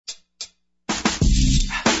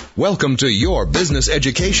Welcome to your business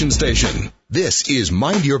education station. This is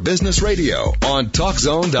Mind Your Business Radio on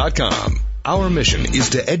TalkZone.com. Our mission is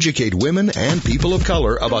to educate women and people of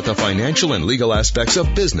color about the financial and legal aspects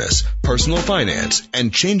of business, personal finance,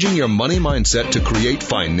 and changing your money mindset to create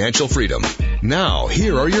financial freedom. Now,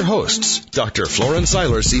 here are your hosts, Dr. Flo and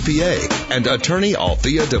Althea, CPA, and Attorney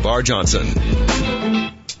Althea DeVar-Johnson.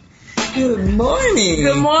 Good morning.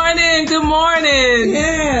 Good morning. Good morning.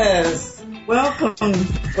 Yes. Welcome.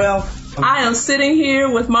 I am sitting here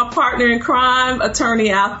with my partner in crime,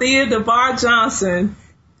 Attorney Althea DeVar-Johnson.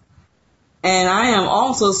 And I am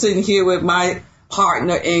also sitting here with my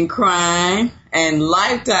partner in crime and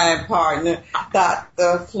lifetime partner,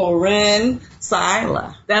 Dr. Flo and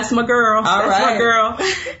Althea. That's my girl. My girl.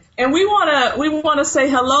 And we wanna say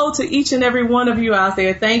hello to each and every one of you out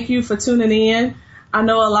there. Thank you for tuning in. I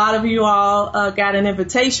know a lot of you all got an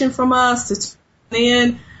invitation from us to tune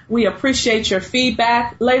in. We appreciate your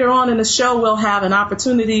feedback. Later on in the show, we'll have an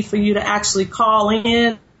opportunity for you to actually call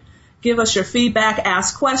in, give us your feedback,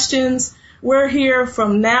 ask questions. We're here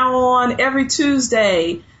from now on every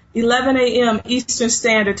Tuesday, 11 a.m. Eastern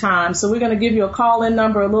Standard Time. So we're going to give you a call-in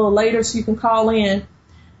number a little later so you can call in.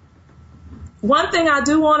 One thing I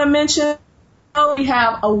do want to mention, we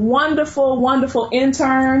have a wonderful, wonderful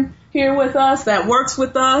intern here with us that works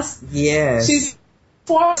with us. Yes. She's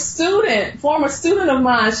former student of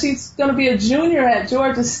mine. She's going to be a junior at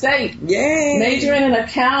Georgia State. Yay. Majoring in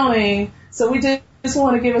accounting. So we just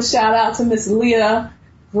want to give a shout out to Miss Leah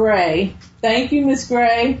Gray. Thank you, Miss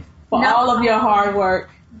Gray, for all of your hard work.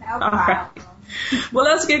 No problem. Right. Well,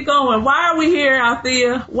 let's get going. Why are we here,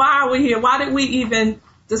 Althea? Why are we here? Why did we even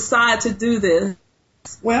decide to do this?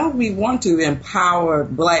 Well, we want to empower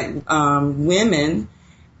Black women,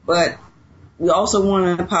 but we also want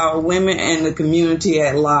to empower women and the community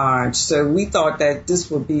at large. So we thought that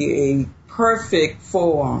this would be a perfect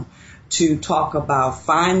forum to talk about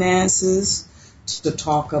finances, to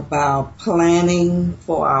talk about planning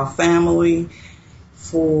for our family,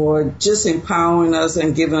 for just empowering us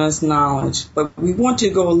and giving us knowledge. But we want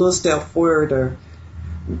to go a little step further.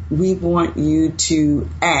 We want you to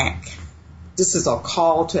act. This is a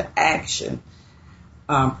call to action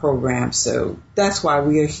program. So that's why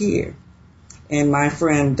we are here. And my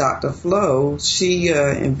friend, Dr. Flo, she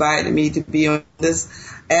invited me to be on this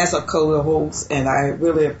as a co-host, and I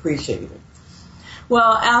really appreciate it.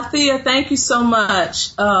 Well, Althea, thank you so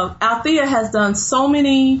much. Althea has done so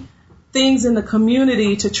many things in the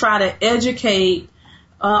community to try to educate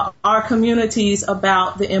our communities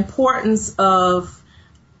about the importance of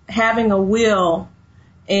having a will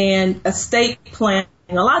and estate planning.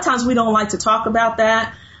 A lot of times we don't like to talk about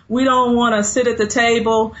that. We don't want to sit at the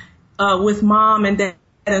table with mom and dad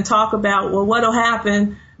and talk about, well, what'll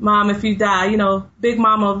happen, mom, if you die? You know, Big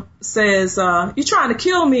Mama says, you're trying to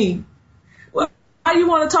kill me. Well, why do you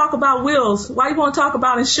want to talk about wills? Why do you want to talk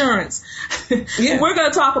about insurance? Yeah. We're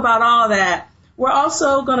going to talk about all that. We're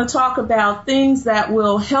also going to talk about things that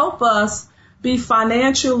will help us be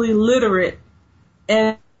financially literate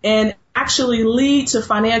and actually lead to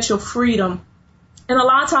financial freedom. And a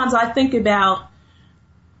lot of times I think about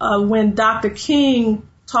when Dr. King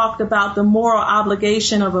talked about the moral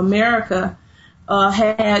obligation of America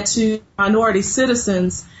had to minority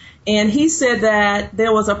citizens. And he said that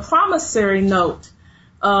there was a promissory note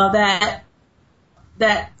that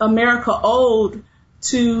America owed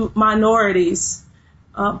to minorities.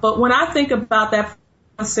 But when I think about that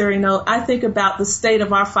promissory note, I think about the state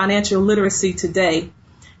of our financial literacy today.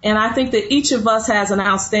 And I think that each of us has an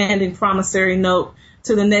outstanding promissory note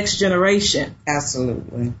to the next generation.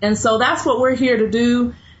 Absolutely. And so that's what we're here to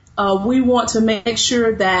do. We want to make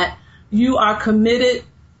sure that you are committed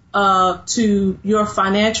to your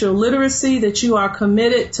financial literacy, that you are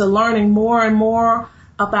committed to learning more and more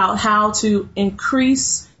about how to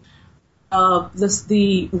increase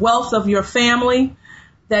the wealth of your family,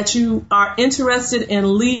 that you are interested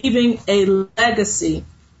in leaving a legacy.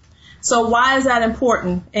 So why is that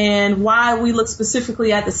important, and why we look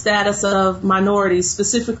specifically at the status of minorities,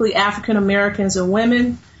 specifically African Americans and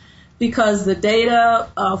women? Because the data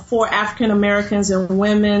for African Americans and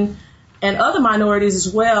women and other minorities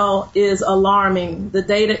as well is alarming. The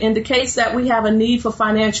data indicates that we have a need for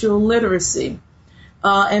financial literacy.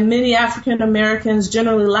 And many African Americans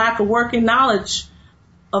generally lack a working knowledge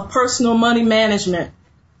of personal money management.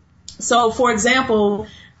 So, for example,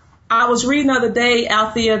 I was reading the other day,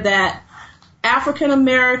 Althea, that African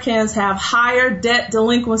Americans have higher debt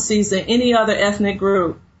delinquencies than any other ethnic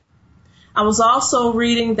group. I was also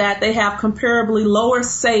reading that they have comparably lower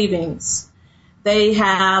savings They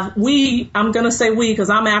have, I'm going to say we because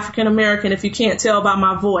I'm African American if you can't tell by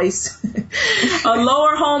my voice, a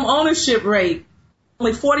lower home ownership rate.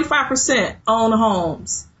 Only 45% own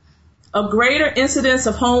homes. A greater incidence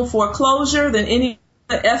of home foreclosure than any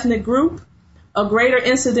other ethnic group. A greater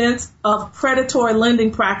incidence of predatory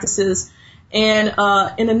lending practices. And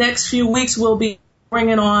in the next few weeks, we'll be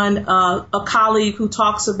bringing on a colleague who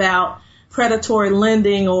talks about predatory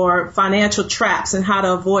lending or financial traps and how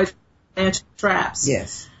to avoid financial traps.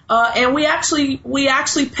 Yes. And we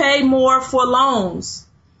actually pay more for loans.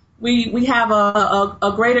 We have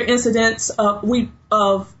a greater incidence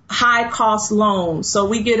of high cost loans. So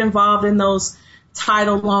we get involved in those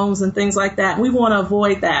title loans and things like that. We want to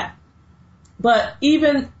avoid that. But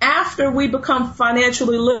even after we become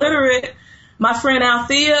financially literate, my friend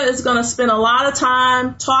Althea is going to spend a lot of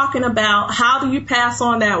time talking about how do you pass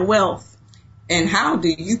on that wealth. And how do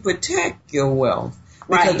you protect your wealth?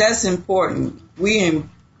 Because Right. that's important. We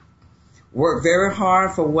work very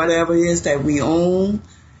hard for whatever it is that we own.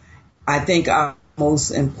 I think our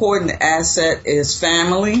most important asset is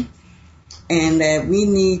family, and that we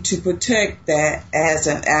need to protect that as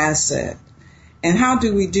an asset. And how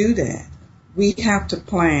do we do that? We have to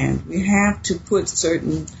plan. We have to put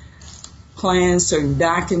certain plans, certain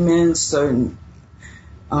documents, certain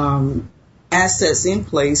assets in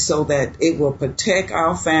place so that it will protect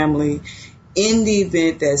our family in the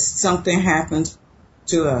event that something happens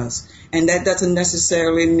to us. And that doesn't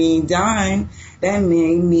necessarily mean dying. That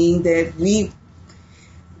may mean that we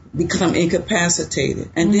become incapacitated.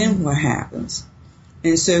 And then what happens?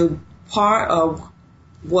 And so part of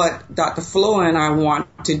what Dr. Flo and I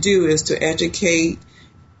want to do is to educate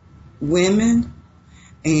women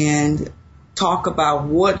and talk about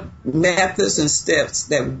what methods and steps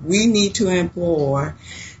that we need to employ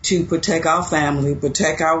to protect our family,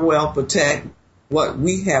 protect our wealth, protect what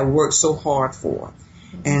we have worked so hard for.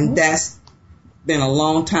 And that's been a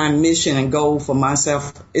long time mission and goal for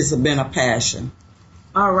myself. It's been a passion.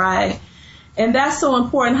 All right. And that's so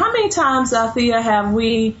important. How many times, Althea, have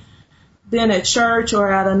we been at church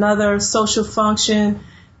or at another social function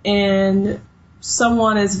and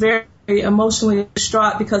someone is very emotionally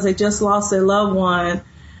distraught because they just lost their loved one,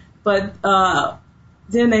 but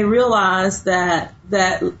then they realize that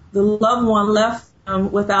the loved one left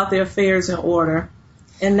them without their affairs in order.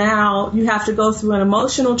 And now you have to go through an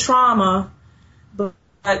emotional trauma, but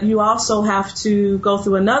you also have to go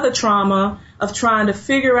through another trauma of trying to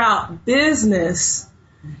figure out business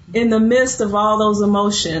in the midst of all those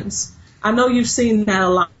emotions. I know you've seen that a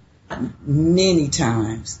lot. Many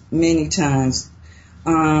times.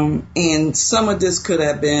 And some of this could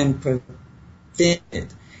have been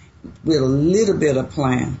prevented with a little bit of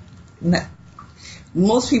plan.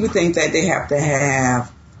 Most people think that they have to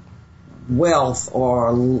have wealth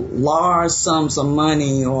or large sums of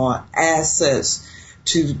money or assets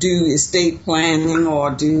to do estate planning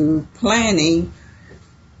or do planning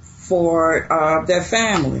for their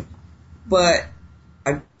family. But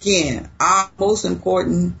again, our most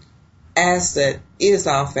important asset is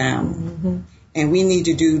our family. Mm-hmm. And we need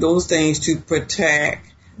to do those things to protect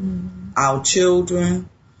our children,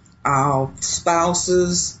 our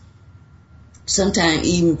spouses, sometimes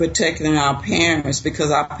even protecting our parents, because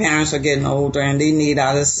our parents are getting older and they need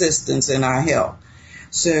our assistance and our help.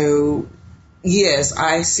 So, yes,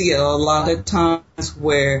 I see a lot of times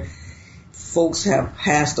where folks have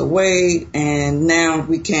passed away and now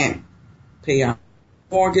we can't pay our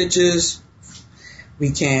mortgages.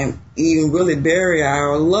 We can't even really bury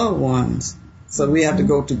our loved ones. So we have to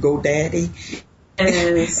go to GoDaddy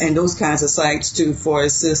and those kinds of sites too for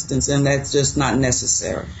assistance, and that's just not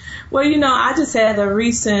necessary. Well, I just had a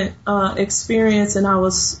recent experience, and I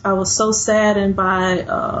was so saddened by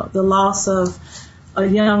the loss of a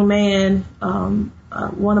young man.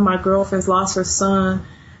 One of my girlfriends lost her son,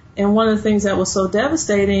 and one of the things that was so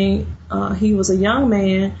devastating, he was a young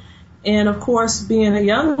man, and of course, being a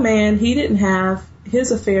young man, he didn't have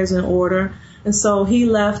his affairs in order, and so he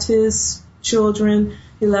left his children,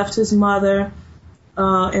 he left his mother,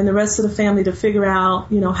 and the rest of the family to figure out,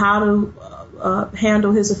 how to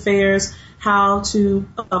handle his affairs, how to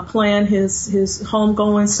plan his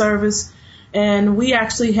homegoing service. And we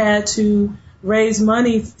actually had to raise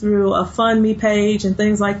money through a Fund Me page and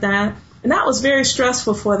things like that. And that was very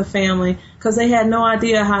stressful for the family because they had no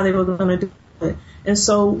idea how they were going to do it. And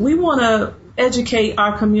so we want to educate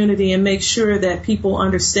our community and make sure that people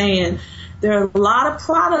understand there are a lot of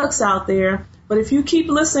products out there, but if you keep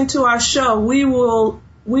listening to our show, we will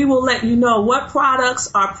let you know what products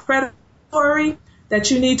are predatory that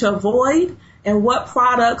you need to avoid and what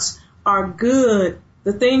products are good,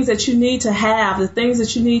 the things that you need to have, the things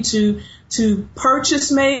that you need to to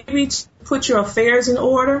purchase, maybe to put your affairs in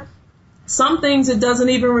order. Some things it doesn't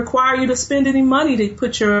even require you to spend any money to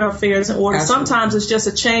put your affairs in order. Absolutely. Sometimes it's just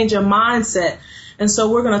a change of mindset. And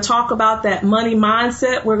so we're going to talk about that money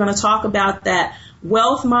mindset. We're going to talk about that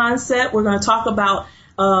wealth mindset. We're going to talk about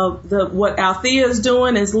what Althea is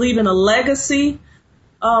doing is leaving a legacy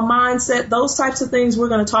mindset. Those types of things we're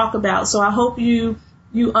going to talk about. So I hope you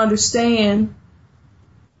understand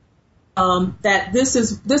that this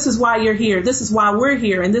is why you're here. This is why we're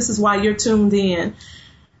here, and this is why you're tuned in.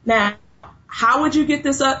 Now, how would you get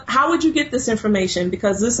this up? How would you get this information?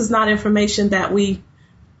 Because this is not information that we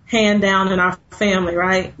hand down in our family,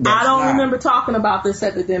 right? I don't remember talking about this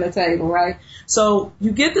at the dinner table, right? So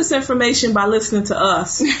you get this information by listening to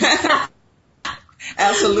us.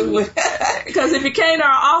 Absolutely. Because if you came to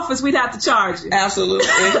our office, we'd have to charge you. Absolutely.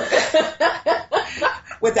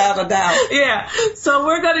 Without a doubt. Yeah. So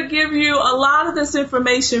we're going to give you a lot of this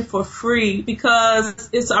information for free because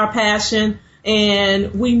it's our passion,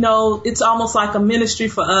 and we know it's almost like a ministry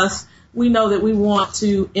for us. We know that we want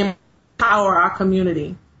to empower our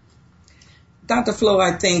community. Dr. Flo,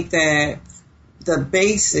 I think that the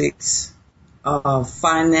basics of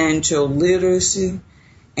financial literacy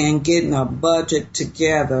and getting a budget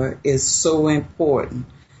together is so important,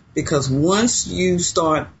 because once you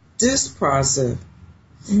start this process,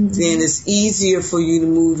 then it's easier for you to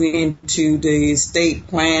move into the estate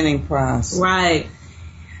planning process. Right.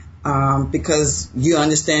 Because you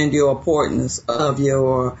understand your importance of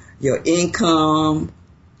your income,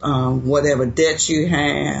 whatever debt you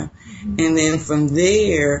have. And then from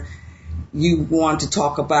there, you want to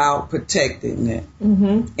talk about protecting it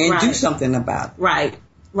and do something about it.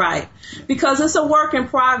 Right. Because it's a work in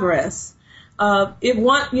progress. Don't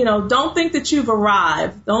think that you've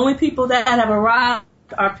arrived. The only people that have arrived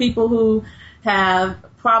are people who have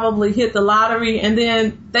probably hit the lottery, and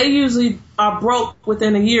then they usually are broke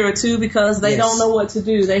within a year or two because they don't know what to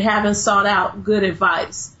do. They haven't sought out good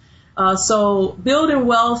advice. So building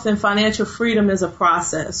wealth and financial freedom is a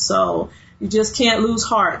process. So you just can't lose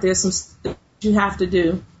heart. There's some stuff you have to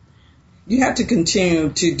do. You have to continue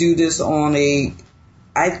to do this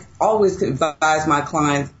I always advise my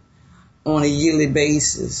clients on a yearly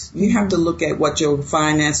basis. You have to look at what your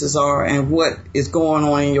finances are and what is going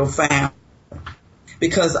on in your family,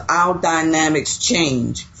 because our dynamics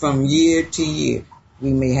change from year to year.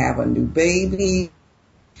 We may have a new baby.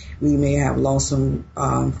 We may have lost some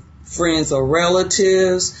friends or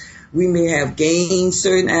relatives. We may have gained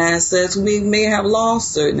certain assets. We may have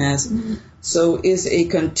lost certain assets. So it's a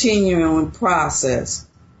continuing process,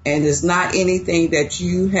 and it's not anything that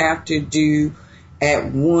you have to do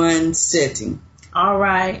at one sitting. All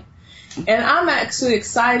right. And I'm actually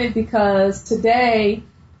excited because today,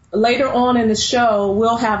 later on in the show,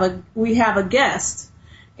 we have a guest.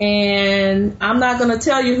 And I'm not going to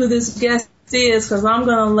tell you who this guest is because I'm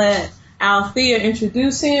going to let Althea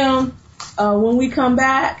introduce him when we come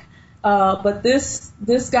back. But this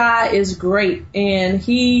guy is great, and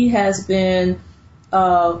he has been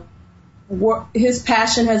his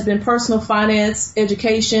passion has been personal finance,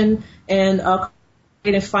 education, and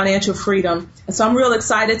financial freedom. And so I'm real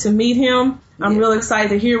excited to meet him. I'm real excited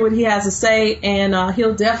to hear what he has to say, and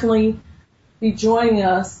he'll definitely be joining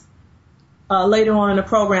us later on in the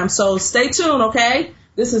program. So stay tuned, okay?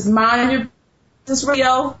 This is Mind Your Business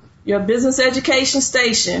Radio, your business education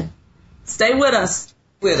station. Stay with us.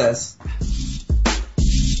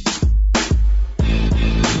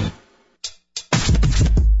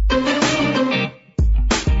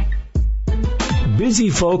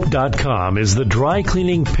 BusyFolk.com is the dry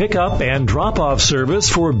cleaning pickup and drop-off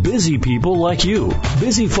service for busy people like you.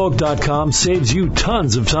 BusyFolk.com saves you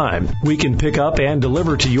tons of time. We can pick up and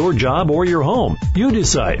deliver to your job or your home. You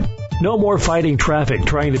decide. No more fighting traffic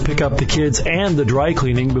trying to pick up the kids and the dry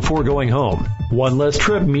cleaning before going home. One less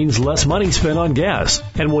trip means less money spent on gas.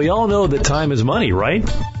 And we all know that time is money, right?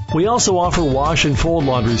 We also offer wash and fold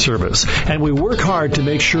laundry service, and we work hard to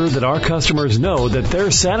make sure that our customers know that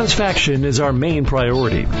their satisfaction is our main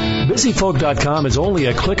priority. BusyFolk.com is only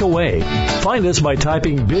a click away. Find us by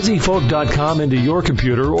typing BusyFolk.com into your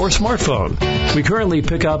computer or smartphone. We currently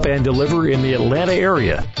pick up and deliver in the Atlanta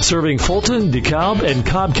area, serving Fulton, DeKalb, and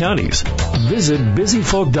Cobb counties. Visit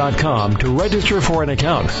BusyFolk.com to register for an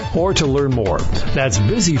account or to learn more. That's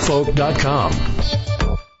BusyFolk.com.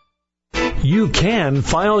 You can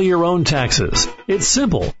file your own taxes. It's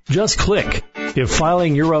simple. Just click. If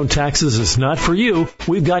filing your own taxes is not for you,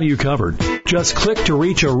 we've got you covered. Just click to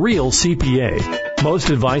reach a real CPA. Most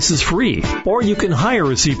advice is free, or you can hire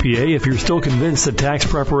a CPA if you're still convinced that tax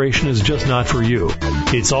preparation is just not for you.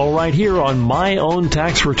 It's all right here on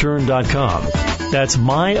MyOwnTaxReturn.com. That's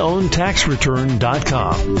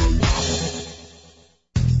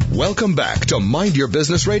myowntaxreturn.com. Welcome back to Mind Your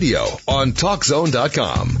Business Radio on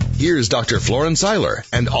TalkZone.com. Here's Dr. Florence Seiler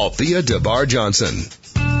and Althea DeBar Johnson.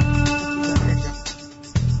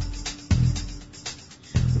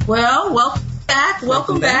 Well,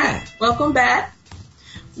 welcome back.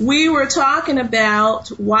 We were talking about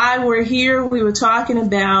why we're here. We were talking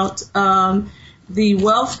about the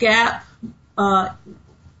wealth gap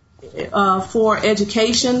for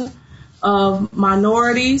education of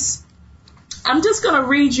minorities. I'm just going to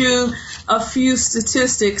read you a few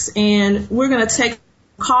statistics, and we're going to take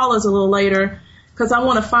callers a little later because I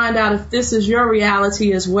want to find out if this is your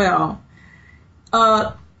reality as well.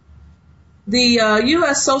 The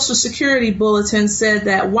U.S. Social Security Bulletin said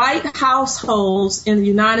that white households in the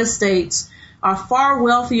United States are far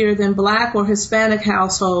wealthier than black or Hispanic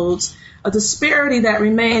households, a disparity that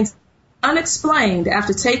remains unexplained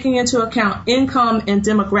after taking into account income and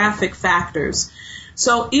demographic factors.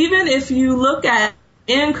 So even if you look at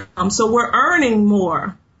income, so we're earning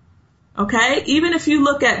more, okay? Even if you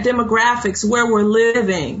look at demographics, where we're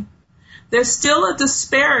living, there's still a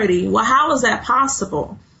disparity. Well, how is that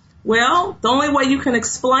possible? Well, the only way you can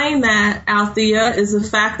explain that, Althea, is the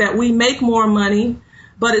fact that we make more money,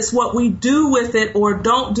 but it's what we do with it or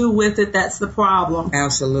don't do with it that's the problem.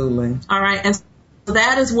 Absolutely. All right, and so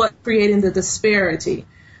that is what's creating the disparity.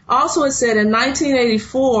 Also, it said in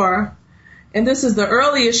 1984, and this is the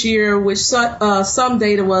earliest year which some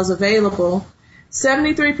data was available,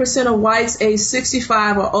 73% of whites aged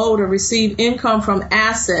 65 or older received income from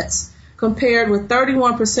assets, compared with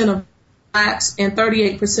 31% of blacks and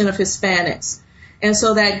 38% of Hispanics. And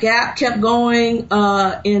so that gap kept going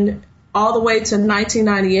in all the way to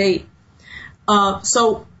 1998.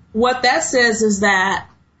 So what that says is that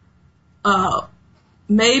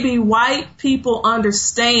maybe white people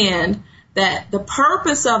understand that the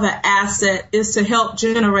purpose of an asset is to help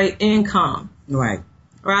generate income. Right.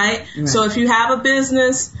 Right? So if you have a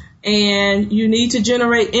business and you need to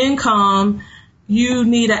generate income, you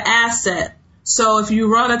need an asset. So if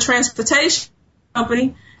you run a transportation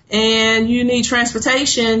company and you need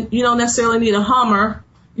transportation, you don't necessarily need a Hummer.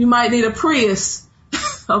 You might need a Prius,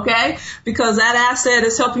 okay? Because that asset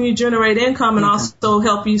is helping you generate income and also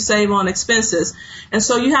help you save on expenses. And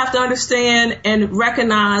so you have to understand and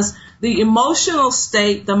recognize the emotional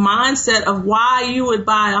state, the mindset of why you would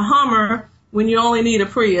buy a Hummer when you only need a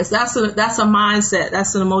Prius. That's a mindset.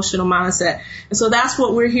 That's an emotional mindset. And so that's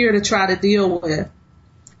what we're here to try to deal with.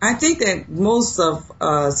 I think that most of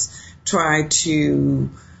us try to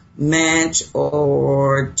match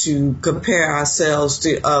or to compare ourselves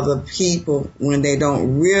to other people when they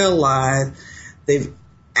don't realize the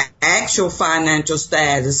actual financial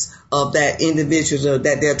status of that individual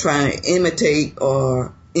that they're trying to imitate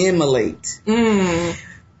or emulate.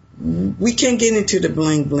 We can't get into the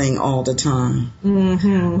bling bling all the time.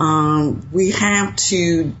 We have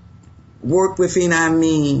to work within our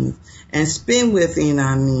means and spend within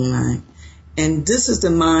our means. And this is the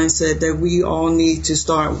mindset that we all need to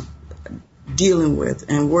start dealing with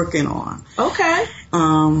and working on. Okay.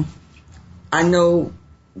 I know,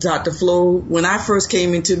 Dr. Flo, when I first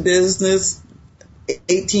came into business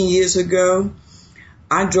 18 years ago,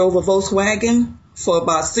 I drove a Volkswagen for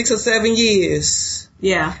about 6 or 7 years.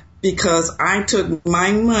 Yeah. Because I took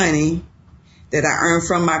my money that I earned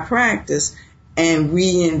from my practice and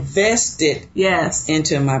reinvested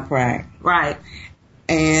into my practice. Right.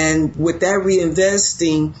 And with that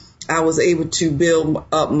reinvesting, I was able to build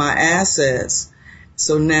up my assets.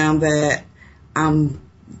 So now that I'm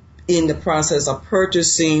in the process of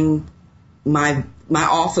purchasing my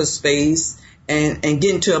office space and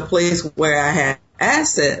getting to a place where I have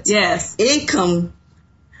assets. Yes. Income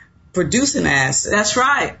producing assets. That's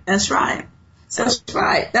right. That's right. That's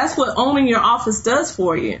right. That's what owning your office does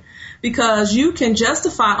for you, because you can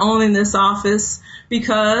justify owning this office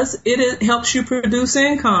because it helps you produce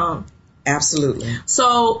income. Absolutely.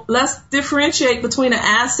 So let's differentiate between an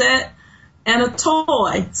asset and a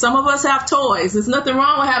toy. Some of us have toys. There's nothing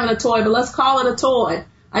wrong with having a toy, but let's call it a toy.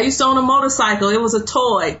 I used to own a motorcycle. It was a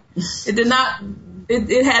toy.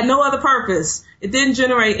 It had no other purpose. It didn't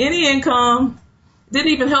generate any income.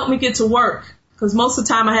 Didn't even help me get to work, because most of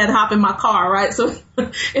the time I had to hop in my car, right? So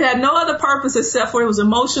it had no other purpose except for it was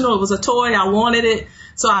emotional. It was a toy. I wanted it,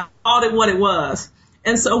 so I called it what it was.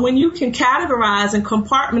 And so when you can categorize and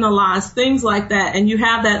compartmentalize things like that, and you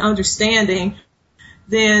have that understanding,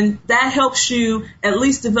 then that helps you at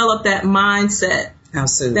least develop that mindset.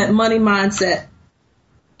 Absolutely. That money mindset.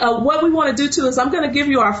 What we want to do too is I'm going to give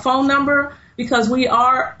you our phone number, because we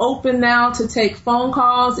are open now to take phone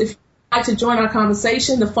calls. If you'd like to join our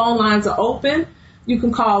conversation, the phone lines are open. you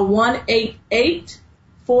can call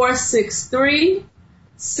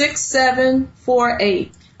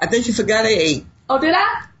 1-888-463-6748. I think you forgot an 8. Oh, did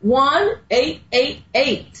I?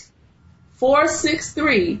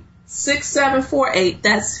 1-888-463-6748.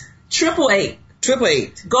 That's 888.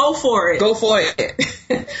 888. Go for it. Go for it.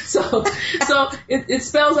 So it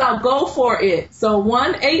spells out go for it. So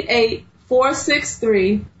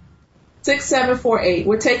 1-888-463-6748.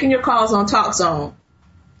 We're taking your calls on Talk Zone.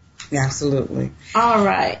 Absolutely. All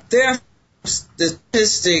right. There are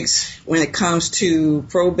statistics when it comes to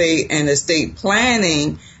probate and estate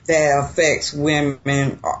planning that affects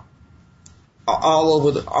women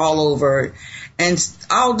all over. And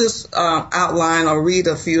I'll just outline or read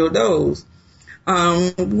a few of those.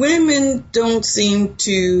 Women don't seem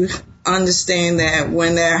to understand that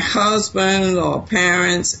when their husband or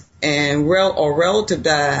parents or relative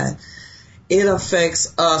die, it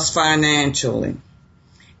affects us financially.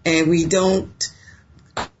 And we don't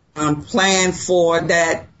plan for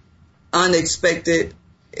that unexpected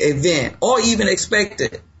event or even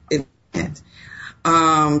expected event.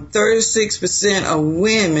 36% of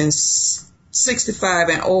women 65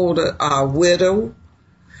 and older are widowed,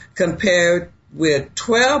 compared with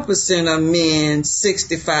 12% of men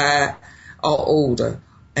 65 or older.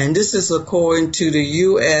 And this is according to the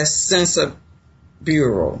U.S. Census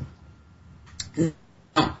Bureau.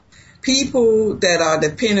 People that are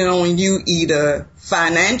dependent on you either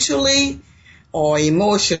financially or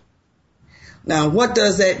emotionally. Now, what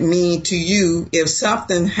does that mean to you if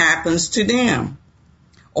something happens to them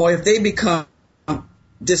or if they become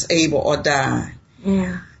disabled or die?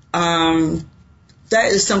 Yeah. That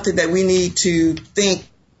is something that we need to think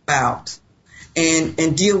about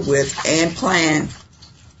and deal with and plan.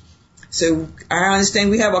 So I understand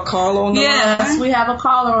we have a caller on the line. Yes, we have a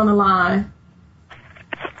caller on the line.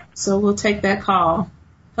 So we'll take that call.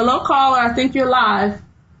 Hello, caller. I think you're live.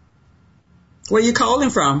 Where are you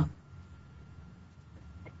calling from?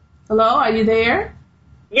 Hello, are you there?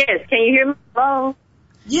 Yes, can you hear me? Hello?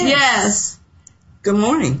 Yes. Good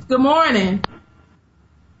morning. Good morning.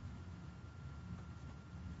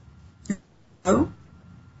 Oh?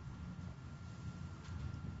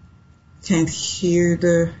 Can't hear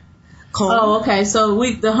the call. Oh, okay. So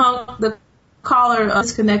the caller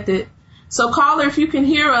disconnected. So caller, if you can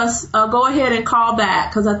hear us, go ahead and call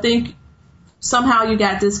back because I think somehow you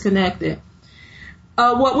got disconnected.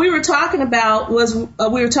 What we were talking about was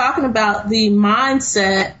the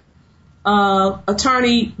mindset.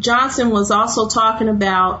 Attorney Johnson was also talking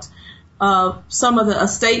about some of the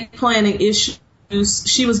estate planning issues.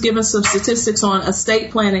 She was giving some statistics on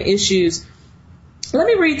estate planning issues. Let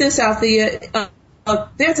me read this, Althea.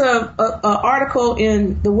 There's a article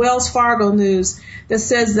in the Wells Fargo News that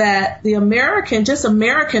says that the American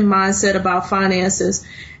mindset about finances.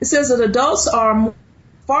 It says that adults are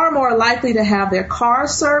far more likely to have their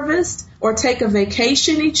cars serviced or take a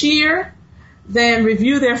vacation each year than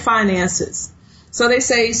review their finances. So they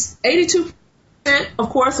say 82%, of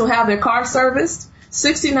course, will have their car serviced.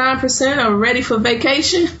 69% are ready for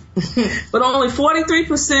vacation, but only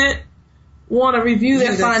 43% want to review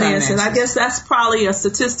their finances. I guess that's probably a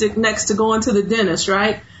statistic next to going to the dentist,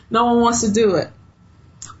 right? No one wants to do it.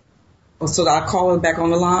 So I'll call back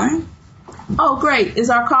on the line. Oh, great. Is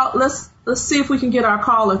our call? Let's see if we can get our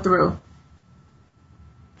caller through.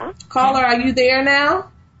 Caller, are you there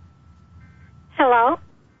now? Hello?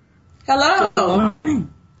 Hello.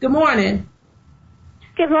 Good morning.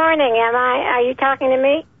 Good morning. Are you talking to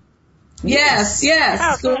me? Yes.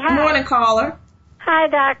 Okay, Good morning, caller. Hi,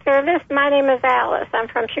 doctor. My name is Alice. I'm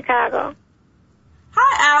from Chicago.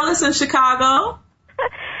 Hi, Alice in Chicago.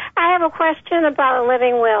 I have a question about a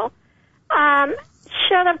living will.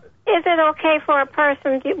 Is it okay for a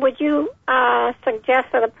person, would you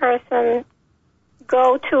suggest that a person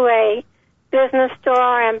go to a business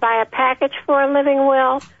store and buy a package for a living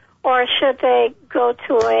will, or should they go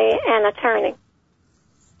to an attorney?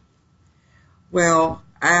 Well,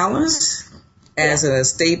 Alice, as an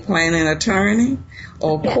estate planning attorney,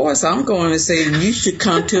 of course I'm going to say you should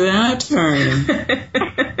come to an attorney.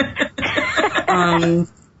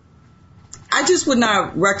 I just would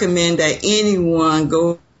not recommend that anyone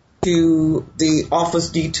go to the Office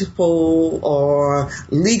Depot or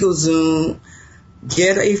LegalZoom,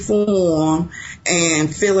 get a form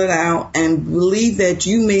and fill it out and believe that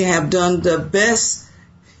you may have done the best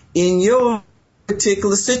in your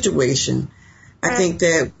particular situation. I think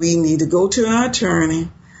that we need to go to an attorney,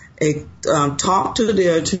 talk to the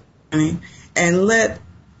attorney, and let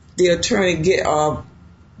the attorney get a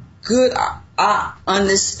good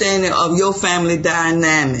understanding of your family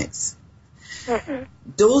dynamics. Mm-hmm.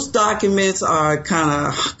 those documents are kind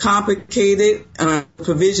of complicated.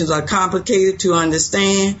 Provisions are complicated to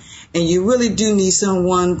understand, and you really do need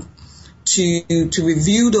someone to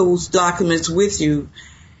review those documents with you.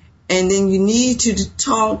 And then you need to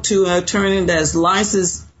talk to an attorney that's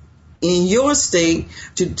licensed in your state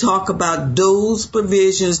to talk about those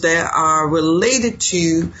provisions that are related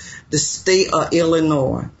to the state of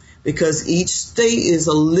Illinois, because each state is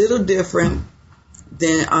a little different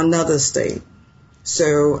than another state.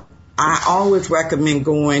 So I always recommend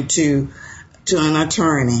going to an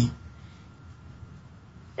attorney.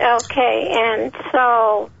 Okay, and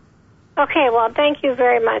so, well, thank you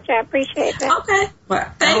very much. I appreciate that. Okay.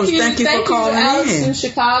 Well, thank you for calling Alex in. in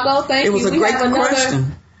Chicago. Thank you. It was a great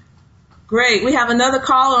question. Great. We have another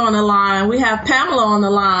caller on the line. We have Pamela on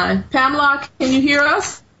the line. Pamela, can you hear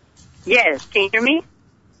us? Yes. Can you hear me?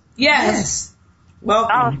 Yes.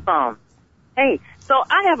 Welcome. Awesome. Hey, so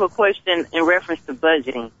I have a question in reference to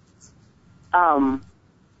budgeting. I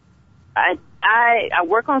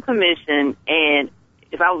work on commission, and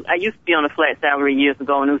I used to be on a flat salary years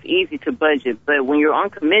ago, and it was easy to budget. But when you're on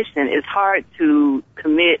commission, it's hard to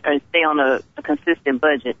commit or stay on a consistent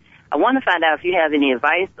budget. I want to find out if you have any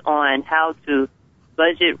advice on how to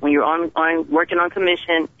budget when you're on working on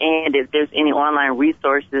commission, and if there's any online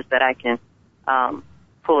resources that I can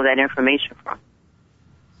pull that information from.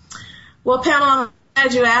 Well, Pamela, I'm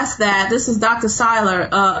glad you asked that. This is Dr. Seiler.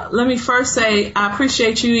 Let me first say I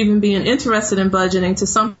appreciate you even being interested in budgeting. To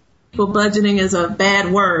some people, budgeting is a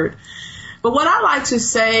bad word. But what I like to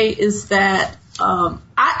say is that I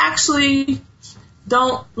actually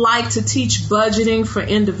don't like to teach budgeting for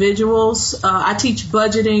individuals. I teach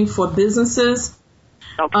budgeting for businesses.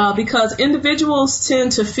 Okay. Because individuals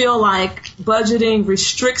tend to feel like budgeting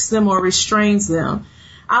restricts them or restrains them.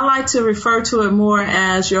 I like to refer to it more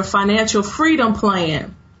as your financial freedom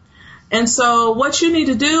plan. And so what you need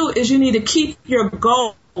to do is you need to keep your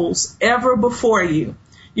goals ever before you.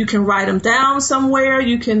 You can write them down somewhere.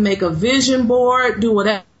 You can make a vision board, do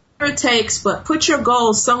whatever it takes, but put your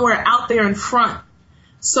goals somewhere out there in front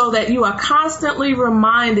so that you are constantly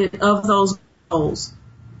reminded of those goals.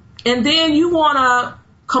 And then you want to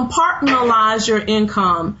compartmentalize your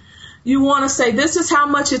income. You want to say, this is how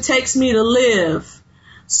much it takes me to live.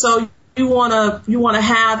 So you want to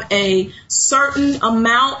have a certain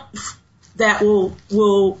amount that will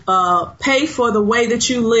pay for the way that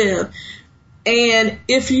you live. And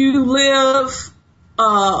if you live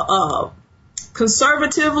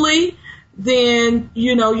conservatively, then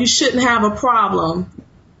you shouldn't have a problem.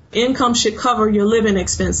 Income should cover your living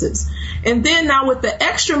expenses. And then now with the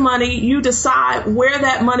extra money, you decide where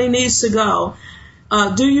that money needs to go.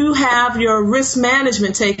 Do you have your risk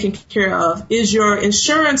management taken care of? Is your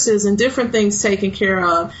insurances and different things taken care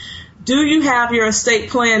of? Do you have your estate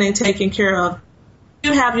planning taken care of? Do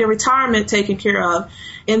you have your retirement taken care of?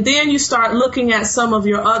 And then you start looking at some of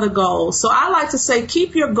your other goals. So I like to say,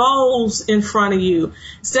 keep your goals in front of you.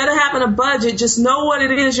 Instead of having a budget, just know what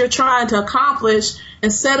it is you're trying to accomplish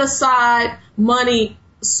and set aside money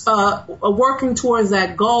working towards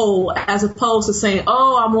that goal, as opposed to saying,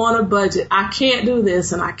 oh, I'm on a budget. I can't do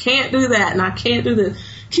this and I can't do that and I can't do this.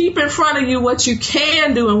 Keep in front of you what you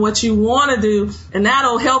can do and what you want to do, and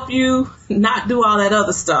that'll help you not do all that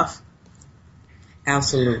other stuff.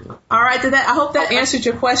 Absolutely. All right. I hope that answered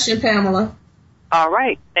your question, Pamela. All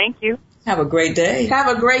right. Thank you. Have a great day.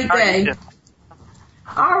 Have a great day.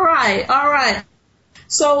 All right.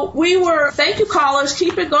 So thank you, callers.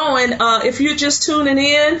 Keep it going. If you're just tuning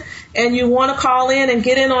in and you want to call in and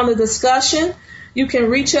get in on the discussion, you can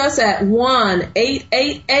reach us at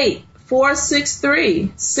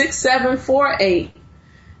 1-888-463-6748.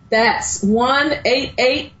 That's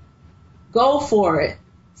 1-888-GO-FOR-IT.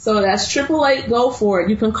 So that's 888-GO-FOR-IT.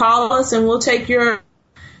 You can call us and we'll take your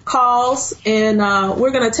calls, and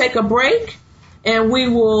we're going to take a break. And we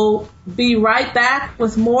will be right back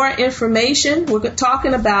with more information. We're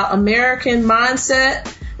talking about American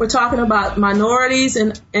mindset. We're talking about minorities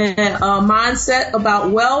and mindset about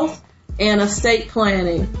wealth and estate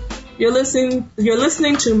planning. You're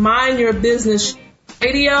listening to Mind Your Business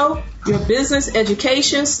Radio, your business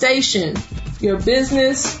education station. Your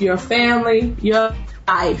business, your family, your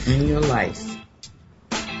life. In your life.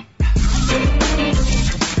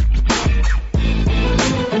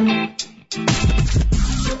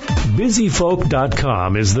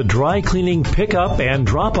 BusyFolk.com is the dry cleaning pickup and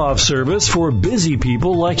drop-off service for busy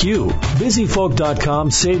people like you. BusyFolk.com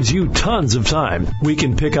saves you tons of time. We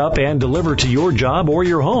can pick up and deliver to your job or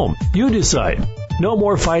your home. You decide. No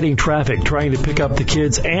more fighting traffic trying to pick up the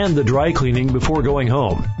kids and the dry cleaning before going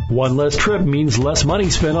home. One less trip means less money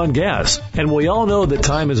spent on gas. And we all know that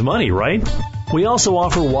time is money, right? We also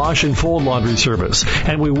offer wash and fold laundry service,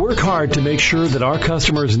 and we work hard to make sure that our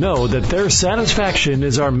customers know that their satisfaction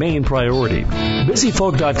is our main priority.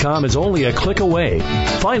 BusyFolk.com is only a click away.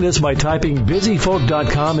 Find us by typing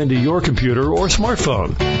BusyFolk.com into your computer or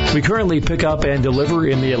smartphone. We currently pick up and deliver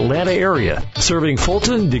in the Atlanta area, serving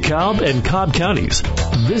Fulton, DeKalb, and Cobb counties.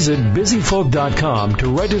 Visit BusyFolk.com to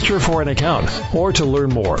register for an account or to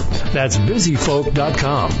learn more. That's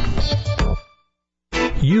BusyFolk.com.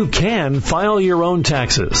 You can file your own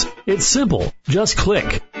taxes. It's simple. Just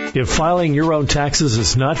click. If filing your own taxes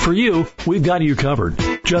is not for you, we've got you covered.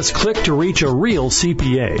 Just click to reach a real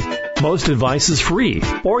CPA. Most advice is free,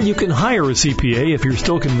 or you can hire a CPA if you're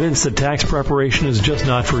still convinced that tax preparation is just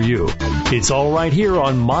not for you. It's all right here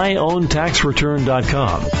on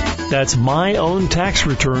MyOwnTaxReturn.com. That's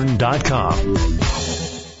MyOwnTaxReturn.com.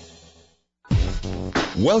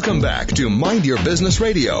 Welcome back to Mind Your Business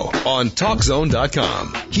Radio on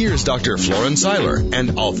TalkZone.com. Here's Dr. Florence Seiler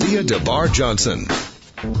and Althea DeBar Johnson.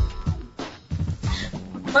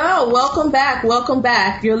 Well, welcome back. Welcome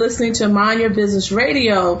back. You're listening to Mind Your Business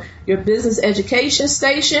Radio, your business education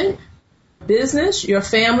station, business, your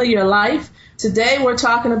family, your life. Today we're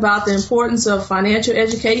talking about the importance of financial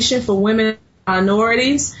education for women and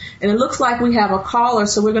minorities. And it looks like we have a caller,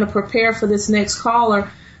 so we're going to prepare for this next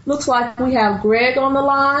caller. Looks like we have Greg on the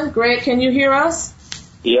line. Greg, can you hear us?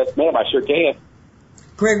 Yes, ma'am, I sure can.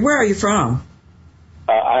 Greg, where are you from?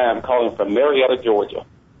 I am calling from Marietta, Georgia.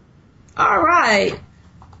 All right.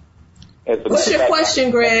 What's your question,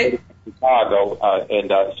 Greg? Chicago,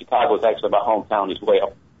 and Chicago is actually my hometown as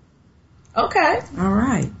well. Okay. All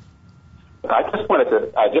right. I just wanted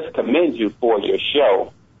to just commend you for your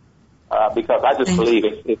show because I just believe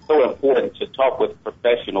it's so important to talk with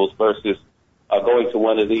professionals versus going to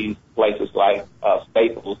one of these places like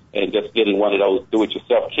Staples and just getting one of those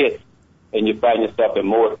do-it-yourself kits, and you find yourself in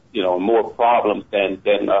more problems than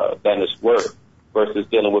it's worth, versus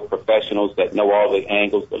dealing with professionals that know all the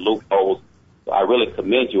angles, the loopholes. So I really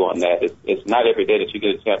commend you on that. It's not every day that you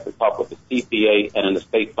get a chance to talk with a CPA and an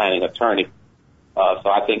estate planning attorney. So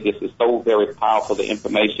I think this is so very powerful. The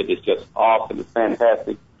information is just awesome. It's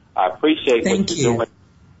fantastic. I appreciate what you're doing.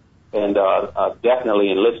 And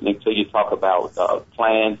definitely in listening to you talk about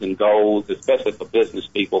plans and goals, especially for business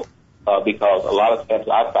people, because a lot of times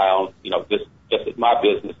I found, just in my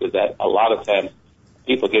business, is that a lot of times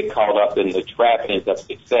people get caught up in the trappings of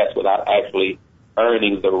success without actually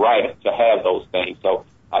earning the right to have those things. So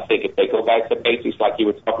I think if they go back to basics, like you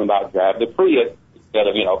were talking about, drive the Prius instead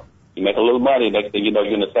of, you make a little money, next thing you know,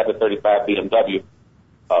 you're in a 735 BMW.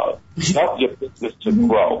 Help your business to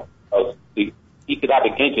grow. The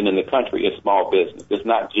economic engine in the country is small business. It's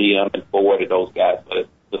not GM and Ford and those guys, but it's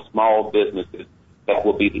the small businesses that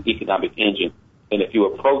will be the economic engine. And if you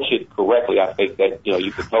approach it correctly, I think that,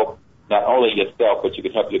 you can help not only yourself, but you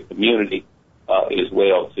can help your community as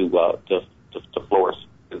well to flourish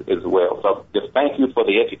as well. So just thank you for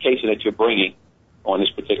the education that you're bringing on this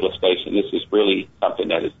particular station. This is really something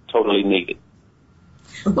that is totally needed.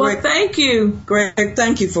 Well, thank you. Greg,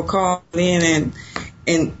 thank you for calling in.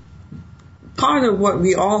 And part of what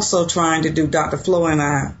we also trying to do, Dr. Flo and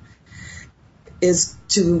I, is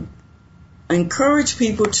to encourage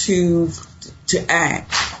people to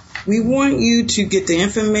act. We want you to get the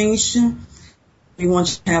information. We want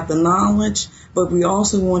you to have the knowledge, but we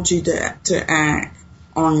also want you to act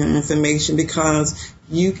on your information, because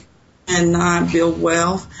you cannot build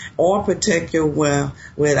wealth or protect your wealth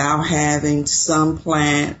without having some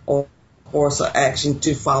plan or course of action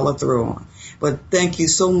to follow through on. But thank you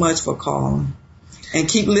so much for calling, and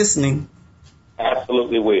keep listening.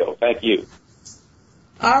 Absolutely will. Thank you.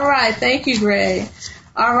 All right. Thank you, Greg.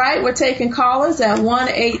 All right. We're taking callers at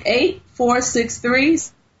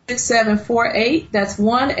 1-888-463-6748. That's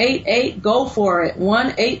 1-88-GO-FOR-IT.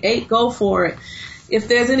 1-88-GO-FOR-IT. If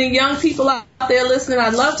there's any young people out there listening,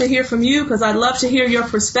 I'd love to hear from you, because I'd love to hear your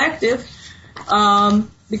perspective,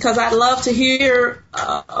 because I'd love to hear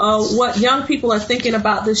what young people are thinking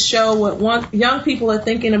about this show, what young people are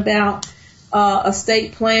thinking about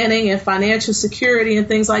estate planning and financial security and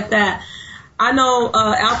things like that. I know,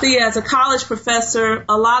 Althea, as a college professor,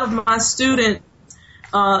 a lot of my students,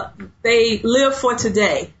 they live for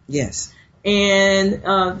today. Yes. And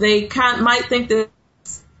they might think that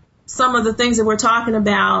some of the things that we're talking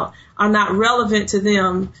about are not relevant to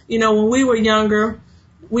them. When we were younger,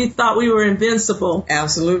 we thought we were invincible.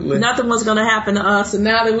 Absolutely. Nothing was going to happen to us. And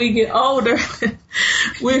now that we get older,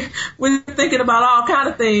 we're thinking about all kind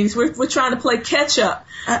of things. We're trying to play catch up.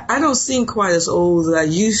 I don't seem quite as old as I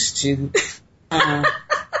used to.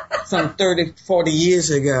 Some 30, 40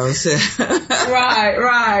 years ago. So. Right.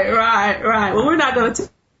 Well, we're not going to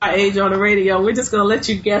our age on the radio. We're just going to let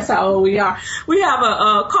you guess how old we are. We have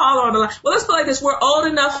a caller on the line. Well, let's put it like this. We're old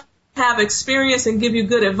enough to have experience and give you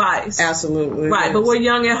good advice. Absolutely. Right, yes. But we're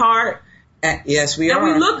young at heart. Yes, we are.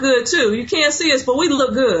 And we look good, too. You can't see us, but we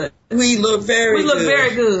look good. We look very good. We look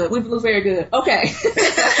very good. We look very good. Okay.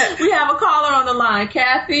 We have a caller on the line.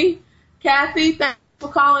 Kathy, thanks for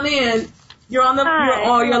calling in. You're on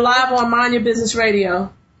you're live on Mind Your Business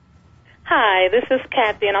Radio. Hi, this is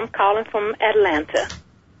Kathy, and I'm calling from Atlanta.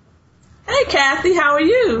 Hey, Kathy, how are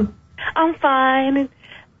you? I'm fine.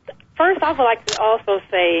 First, I would like to also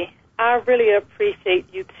say I really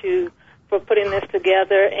appreciate you two for putting this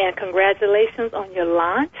together, and congratulations on your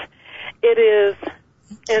launch. It is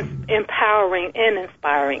empowering and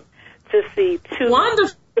inspiring to see two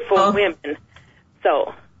wonderful women.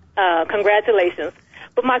 So, congratulations.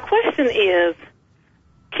 But my question is,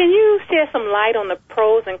 can you shed some light on the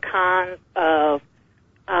pros and cons of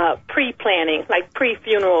pre-planning, like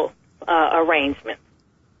pre-funeral arrangements?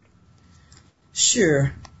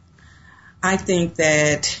 Sure. I think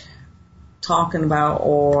that talking about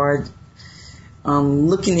or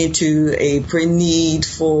looking into a pre-need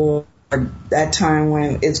for that time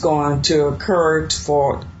when it's going to occur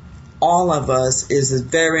for all of us is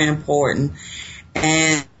very important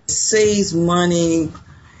and saves money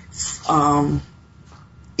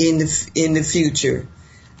in the future.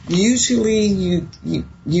 Usually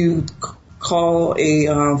you call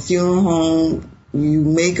a funeral home, you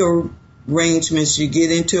make arrangements, you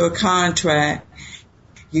get into a contract,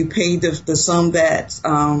 you pay the sum that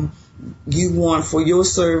you want for your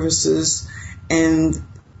services, and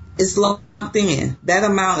it's locked in. That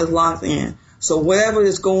amount is locked in. So whatever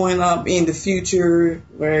is going up in the future,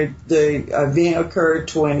 where the event occurred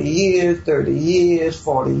 20 years, 30 years,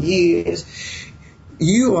 40 years,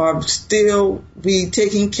 you are still being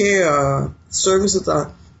taken care of. Services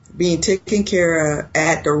are being taken care of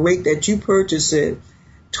at the rate that you purchased it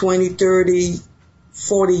 20, 30,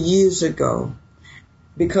 40 years ago.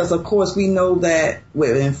 Because, of course, we know that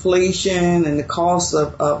with inflation and the cost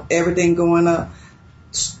of everything going up,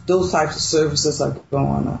 those types of services are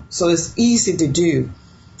going up. So it's easy to do.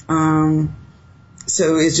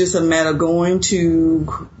 So it's just a matter of going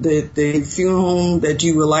to the funeral home that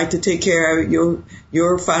you would like to take care of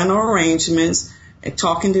your final arrangements and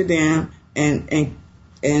talking to them and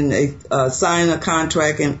signing a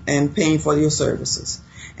contract and paying for your services.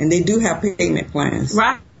 And they do have payment plans.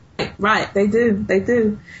 Right. They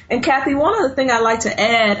do. And Kathy, one other thing I'd like to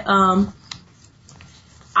add,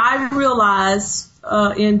 I realized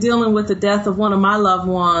in dealing with the death of one of my loved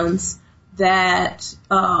ones that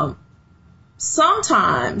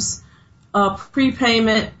sometimes a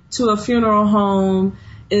prepayment to a funeral home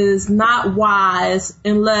is not wise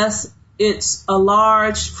unless it's a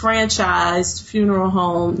large franchised funeral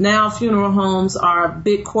home. Now funeral homes are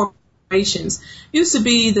big corporations. Used to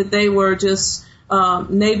be that they were just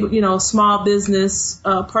small business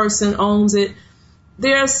person owns it.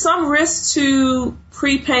 There's some risk to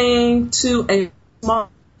prepaying to a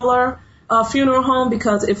smaller funeral home,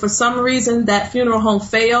 because if for some reason that funeral home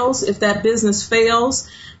fails, if that business fails,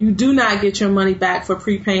 you do not get your money back for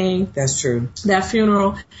prepaying. That's true. That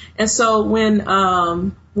funeral. And so when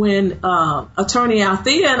Attorney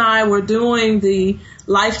Althea and I were doing the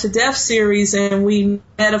Life to Death series, and we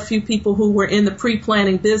met a few people who were in the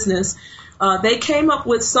pre-planning business, they came up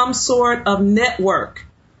with some sort of network.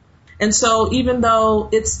 And so even though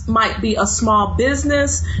it might be a small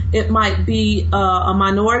business, it might be a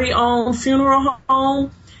minority-owned funeral home,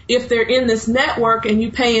 if they're in this network and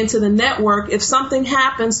you pay into the network, if something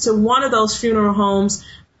happens to one of those funeral homes,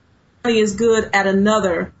 money is good at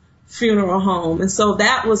another funeral home. And so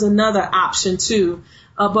that was another option too.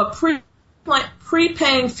 But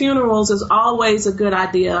prepaying funerals is always a good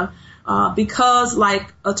idea. Because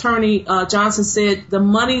like Attorney Johnson said, the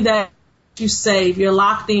money that you save, you're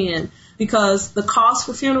locked in, because the cost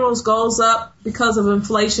for funerals goes up because of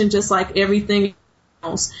inflation, just like everything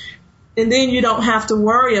else. And then you don't have to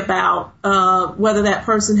worry about whether that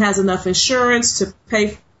person has enough insurance to pay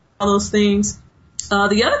for all those things.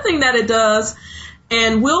 The other thing that it does,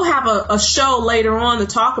 and we'll have a show later on to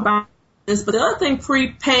talk about this, but the other thing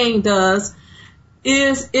prepaying does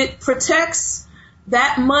is it protects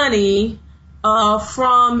that money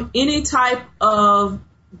from any type of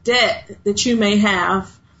debt that you may have.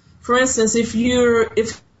 For instance,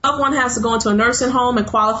 if someone has to go into a nursing home and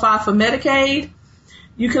qualify for Medicaid,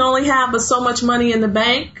 you can only have but so much money in the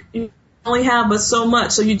bank. You only have but so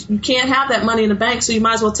much, so you can't have that money in the bank. So you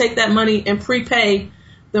might as well take that money and prepay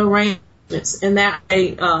the arrangements, and that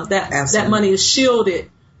way that money is shielded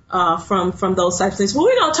from those types of things. Well,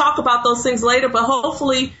 we're going to talk about those things later, but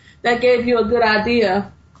hopefully that gave you a good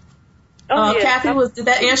idea Yes. Kathy, did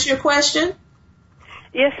that answer your question?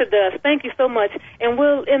 Yes, it does. Thank you so much. And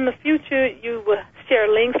will, in the future, you will share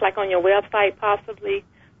links, like on your website, possibly,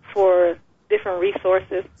 for different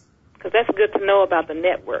resources? Because that's good to know about the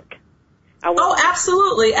network. Oh,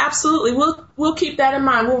 absolutely, absolutely. We'll keep that in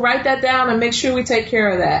mind. We'll write that down and make sure we take care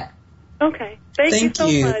of that. Okay. Thank you so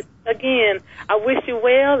much. Again, I wish you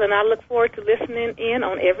well, and I look forward to listening in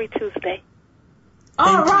on every Tuesday.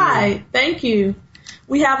 All right. Thank you.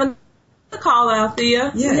 We have another call,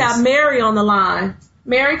 Althea. Yes. We have Mary on the line.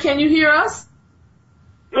 Mary, can you hear us?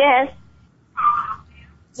 Yes.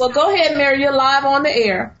 Well, go ahead, Mary. You're live on the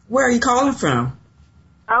air. Where are you calling from?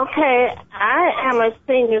 Okay, I am a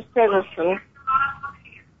senior citizen.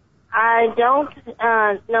 I don't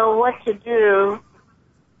know what to do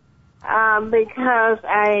because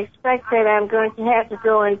I expect that I'm going to have to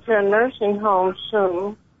go into a nursing home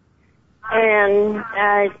soon. And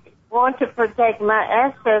I want to protect my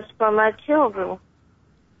assets for my children.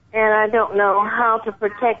 And I don't know how to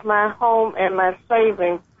protect my home and my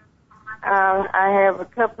savings. I have a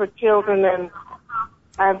couple of children, and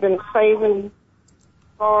I've been saving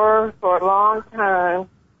for a long time.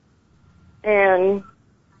 And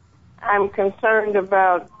I'm concerned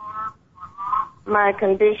about my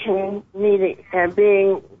condition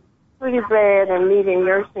being pretty bad and needing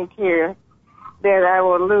nursing care, that I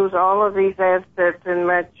will lose all of these assets and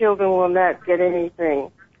my children will not get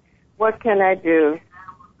anything. What can I do?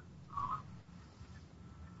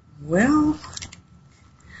 Well,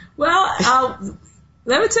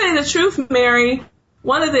 let me tell you the truth, Mary.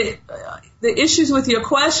 One of the issues with your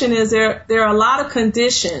question is there are a lot of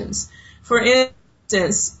conditions. For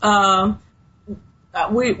instance,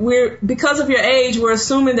 we're because of your age, we're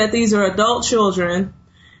assuming that these are adult children,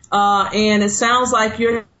 and it sounds like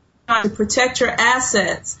you're trying to protect your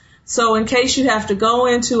assets. So in case you have to go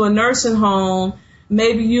into a nursing home,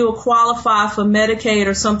 maybe you'll qualify for Medicaid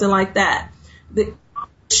or something like that. The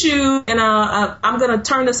issue, and I'm going to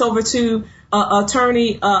turn this over to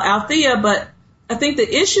Attorney Althea, but I think the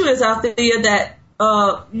issue is, Althea, that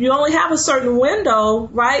you only have a certain window,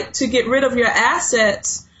 right, to get rid of your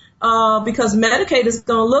assets because Medicaid is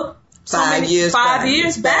going to look 5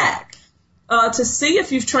 years back to see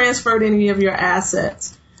if you've transferred any of your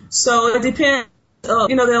assets. So it depends. There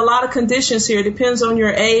are a lot of conditions here. It depends on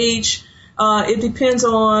your age. It depends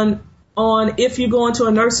on if you go into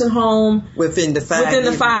a nursing home within the 5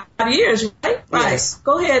 years, right? Yes. Right.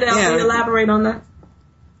 Go ahead, Althea, elaborate on that.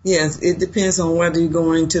 Yes, it depends on whether you're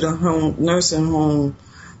going into the nursing home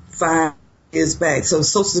 5 years back. So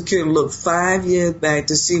Social Security look 5 years back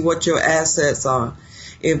to see what your assets are.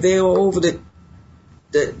 If they're over the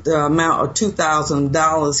amount of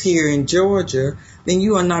 $2,000 here in Georgia, then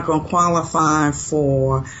you are not going to qualify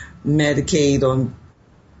for Medicaid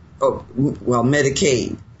or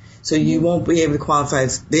Medicaid. So you won't be able to qualify.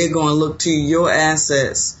 They're going to look to your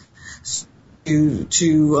assets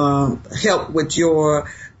to help with your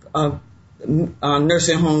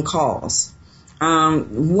nursing home costs.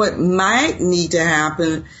 What might need to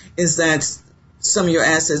happen is that some of your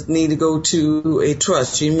assets need to go to a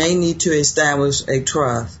trust. You may need to establish a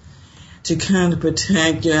trust to kind of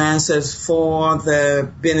protect your assets for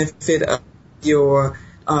the benefit of your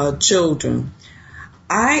children.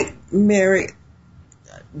 Mary,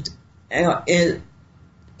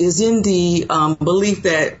 is in the belief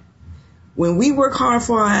that when we work hard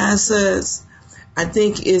for our assets, I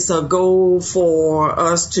think it's a goal for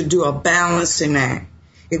us to do a balancing act.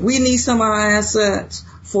 If we need some of our assets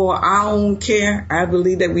for our own care, I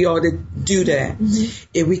believe that we ought to do that. Mm-hmm.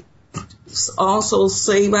 If we also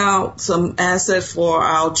save out some assets for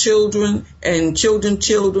our children and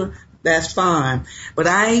children, that's fine. But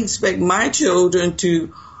I expect my children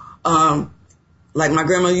to, like my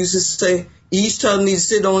grandma used to say, each child needs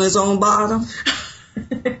to sit on his own bottom.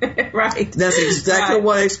 Right. That's exactly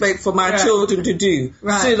what I expect for my children to do.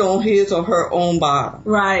 Right. Sit on his or her own bottom.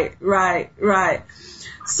 Right.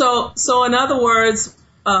 So in other words,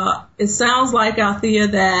 it sounds like, Althea,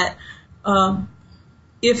 that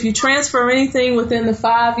if you transfer anything within the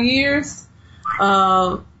 5 years,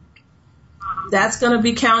 that's going to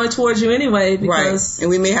be counted towards you anyway. Because right. And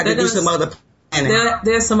we may have to do some other planning.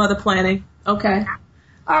 There's some other planning. Okay.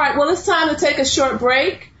 All right. Well, it's time to take a short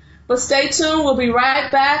break. But stay tuned. We'll be right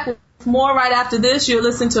back with more right after this. You're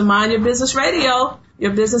listening to Mind Your Business Radio,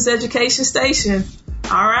 your business education station.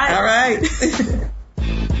 All right.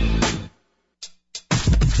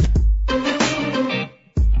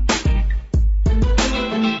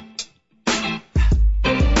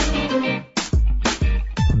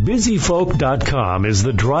 BusyFolk.com is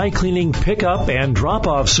the dry cleaning pickup and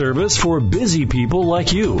drop-off service for busy people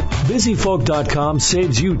like you. BusyFolk.com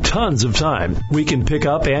saves you tons of time. We can pick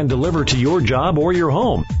up and deliver to your job or your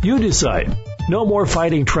home. You decide. No more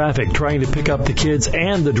fighting traffic trying to pick up the kids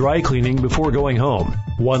and the dry cleaning before going home.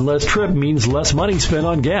 One less trip means less money spent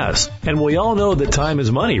on gas. And we all know that time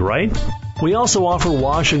is money, right? We also offer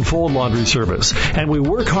wash and fold laundry service, and we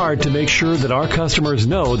work hard to make sure that our customers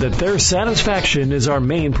know that their satisfaction is our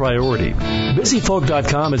main priority.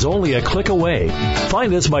 BusyFolk.com is only a click away.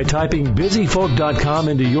 Find us by typing BusyFolk.com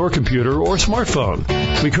into your computer or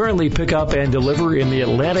smartphone. We currently pick up and deliver in the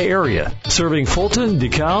Atlanta area, serving Fulton,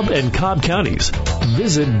 DeKalb, and Cobb counties.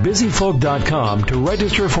 Visit BusyFolk.com to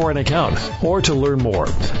register for an account or to learn more.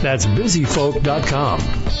 That's BusyFolk.com.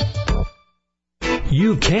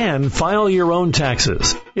 You can file your own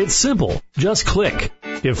taxes. It's simple. Just click.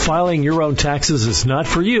 If filing your own taxes is not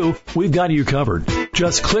for you, we've got you covered.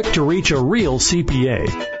 Just click to reach a real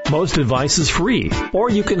CPA. Most advice is free, or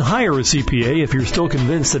you can hire a CPA if you're still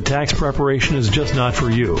convinced that tax preparation is just not for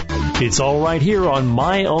you. It's all right here on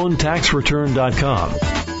myowntaxreturn.com.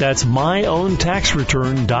 That's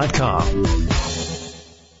myowntaxreturn.com.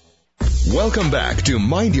 Welcome back to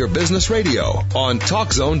Mind Your Business Radio on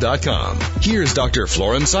TalkZone.com. Here's Dr.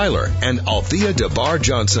 Florence Seiler and Althea DeBar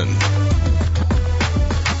Johnson.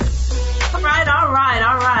 All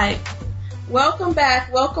right. Welcome back.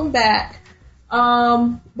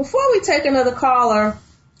 Before we take another caller,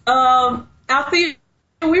 Althea,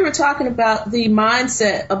 we were talking about the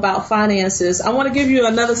mindset about finances. I want to give you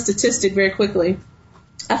another statistic very quickly.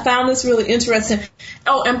 I found this really interesting.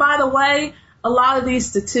 Oh, and by the way, a lot of these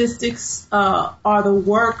statistics are the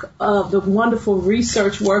work of the wonderful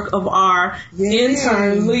research work of our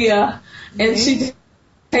intern, Leah. And she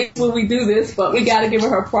hates when we do this, but we got to give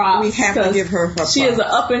her props. We have to give her props. She is an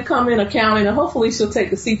up-and-coming accountant, and hopefully she'll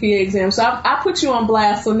take the CPA exam. So I put you on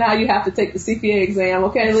blast, so now you have to take the CPA exam.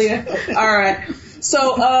 Okay, Leah? All right.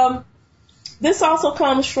 So this also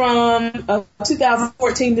comes from a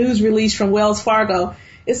 2014 news release from Wells Fargo.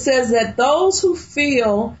 It says that those who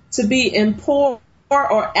feel to be in poor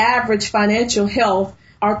or average financial health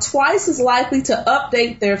are twice as likely to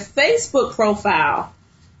update their Facebook profile.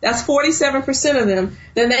 That's 47% of them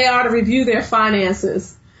than they are to review their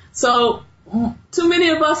finances. So too many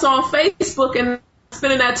of us are on Facebook and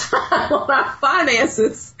spending that time on our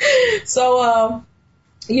finances. So,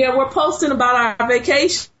 we're posting about our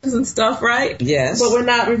vacations and stuff, right? Yes. But we're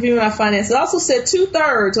not reviewing our finances. It also said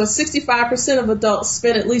 2/3 or 65% of adults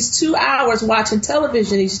spend at least 2 hours watching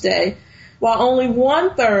television each day, while only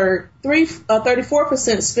 1/3,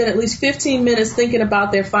 34% spend at least 15 minutes thinking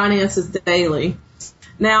about their finances daily.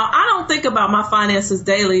 Now, I don't think about my finances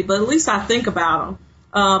daily, but at least I think about them.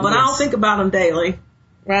 But I don't think about them daily,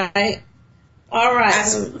 right? All right.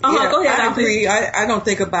 Go ahead. I agree. I don't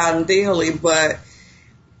think about them daily, but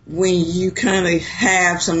when you kind of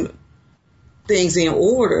have some things in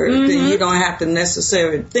order, then you don't have to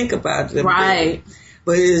necessarily think about them. Right.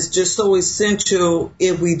 But it's just so essential,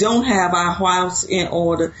 if we don't have our house in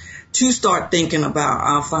order, to start thinking about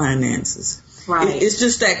our finances. Right. It's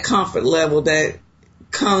just that comfort level that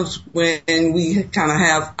comes when we kind of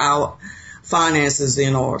have our finances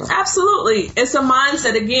in order. Absolutely. It's a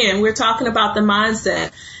mindset. Again, we're talking about the mindset.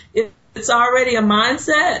 If it's already a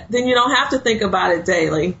mindset, then you don't have to think about it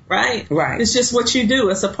daily, right? Right. It's just what you do.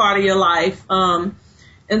 It's a part of your life. And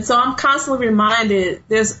so I'm constantly reminded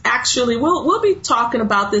there's actually, we'll be talking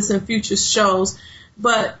about this in future shows,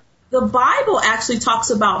 but the Bible actually talks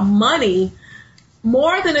about money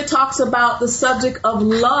more than it talks about the subject of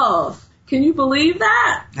love. Can you believe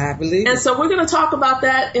that? I believe And it. so we're going to talk about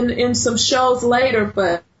that in some shows later,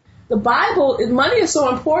 but the Bible, money is so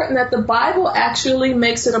important that the Bible actually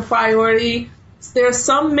makes it a priority. There's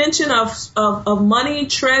some mention of money,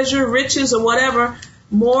 treasure, riches, or whatever,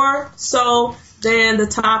 more so than the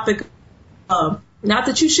topic of love. Not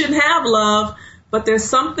that you shouldn't have love, but there's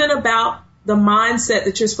something about the mindset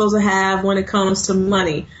that you're supposed to have when it comes to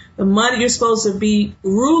money. The money, you're supposed to be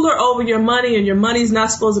ruler over your money, and your money's not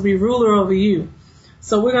supposed to be ruler over you.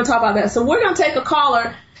 So we're going to talk about that. So we're going to take a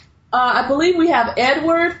caller. I believe we have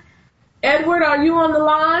Edward. Edward, are you on the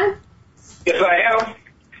line? Yes, I am.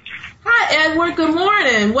 Hi, Edward. Good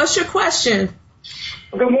morning. What's your question?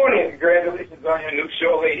 Good morning. Congratulations on your new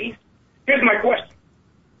show, ladies. Here's my question.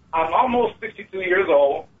 I'm almost 62 years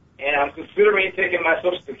old, and I'm considering taking my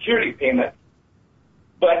Social Security payment.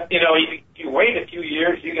 But, you wait a few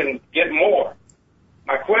years, you can get more.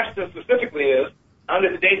 My question specifically is,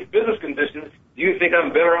 under today's business conditions, do you think I'm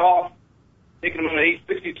better off taking them at age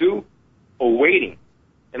 62 or waiting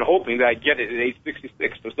and hoping that I get it at age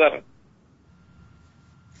 66 or 7?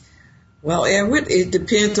 Well, Edward, it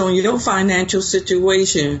depends on your financial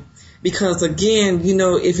situation. Because again,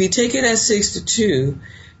 if you take it at 62,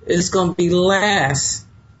 it's going to be less.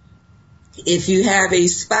 If you have a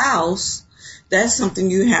spouse, that's something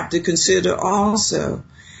you have to consider also.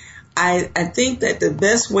 I think that the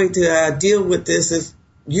best way to deal with this is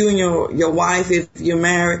you and your wife, if you're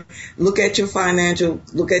married, look at your financial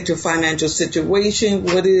situation,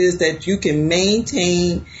 what it is that you can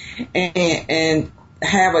maintain and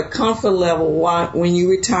have a comfort level when you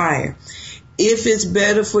retire. If it's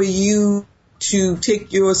better for you to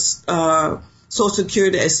take your Social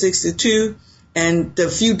Security at 62 and the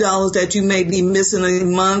few dollars that you may be missing a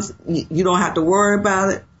month, you don't have to worry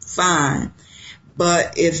about it, fine.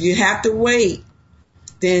 But if you have to wait,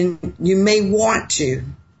 then you may want to.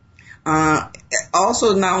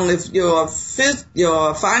 Also, not only your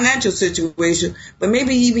financial situation, but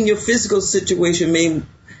maybe even your physical situation may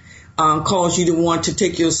cause you to want to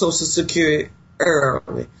take your Social Security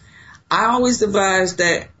early. I always advise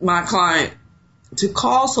that my client to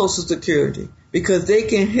call Social Security because they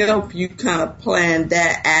can help you kind of plan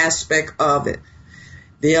that aspect of it.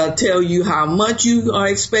 They'll tell you how much you are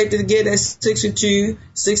expected to get at 62,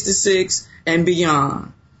 66, and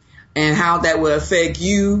beyond, and how that will affect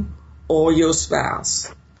you or your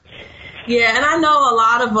spouse. Yeah, and I know a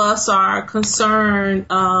lot of us are concerned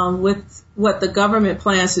with what the government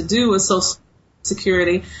plans to do with Social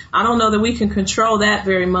Security. I don't know that we can control that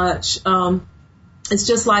very much. It's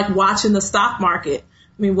just like watching the stock market.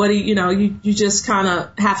 I mean, you just kind of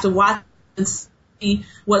have to watch and see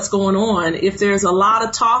what's going on. If there's a lot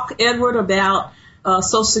of talk, Edward, about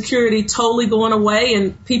Social Security totally going away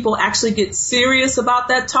and people actually get serious about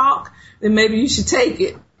that talk, then maybe you should take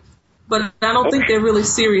it. But I don't think they're really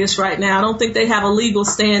serious right now. I don't think they have a legal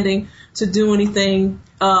standing to do anything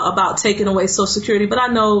about taking away Social Security. But I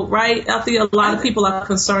know, right, Althea, a lot of people are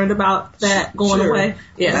concerned about that going away.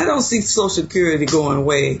 Yeah. And I don't see Social Security going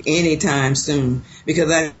away anytime soon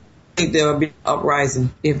because I think there will be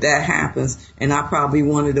uprising if that happens. And I'm probably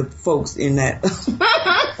one of the folks in that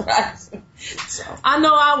uprising. So. I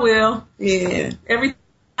know I will. Yeah. Every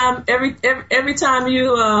time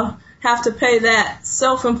you have to pay that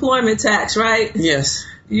self-employment tax, right? Yes.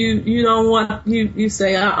 You don't want, you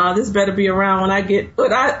say, this better be around when I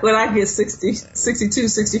get 60, 62,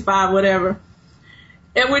 65, whatever.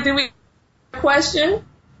 Edward, did we have a question?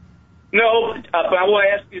 No, but I will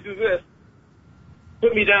ask you to do this.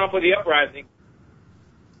 Put me down for the uprising.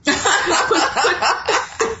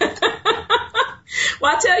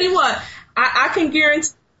 Well, I tell you what, I can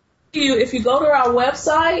guarantee you if you go to our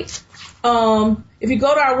website,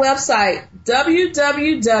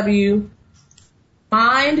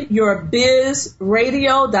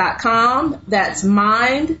 www.mindyourbizradio.com. That's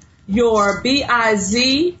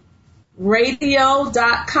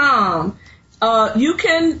mindyourbizradio.com. You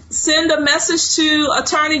can send a message to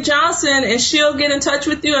Attorney Johnson and she'll get in touch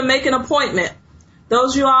with you and make an appointment.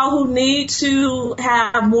 Those of you all who need to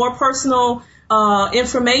have more personal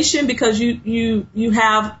information because you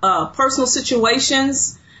have personal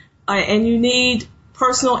situations and you need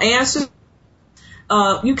personal answers,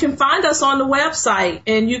 you can find us on the website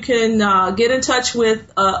and you can get in touch with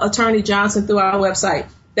Attorney Johnson through our website.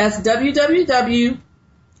 That's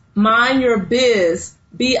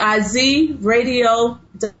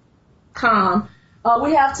www.mindyourbizradio.com.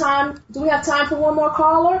 We have time. Do we have time for one more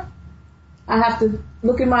caller? I have to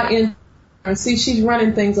look at my in and see she's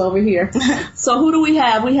running things over here. So who do we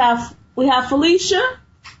have? We have Felicia.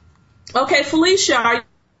 Okay, Felicia, are you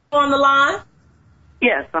on the line?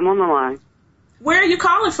 Yes, I'm on the line. Where are you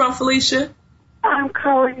calling from, Felicia? I'm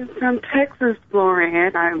calling from Texas,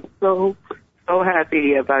 Florida. I'm so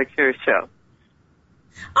happy about your show.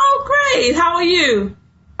 Oh, great. How are you?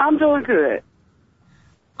 I'm doing good.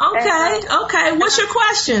 Okay. What's your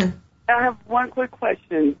question? I have one quick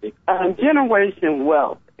question. Generation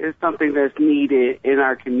wealth is something that's needed in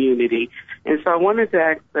our community. And so I wanted to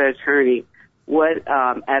ask the attorney what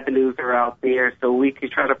avenues are out there so we can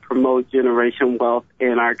try to promote generation wealth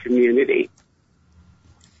in our community.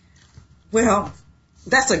 Well,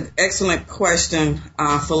 that's an excellent question,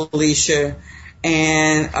 Felicia.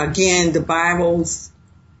 And again, the Bible's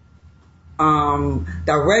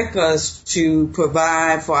direct us to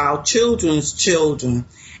provide for our children's children.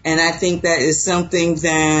 And I think that is something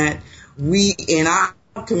that we in our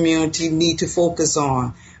community need to focus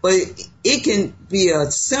on. But it can be a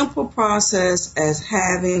simple process as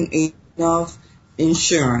having enough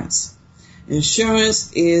insurance.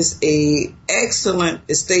 Insurance is a excellent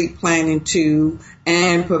estate planning tool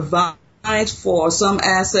and provides for some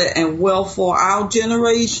asset and wealth for our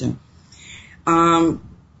generation. Not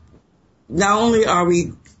only are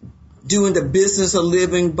we doing the business of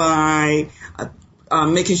living by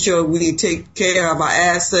making sure we take care of our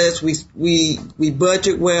assets. We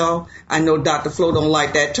budget well. I know Dr. Flo don't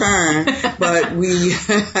like that term, but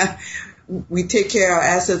we take care of our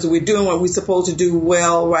assets. We're doing what we're supposed to do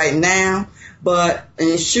well right now. But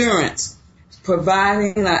insurance,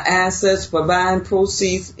 providing our assets, providing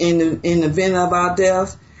proceeds in the event of our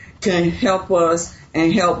death, can help us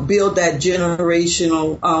and help build that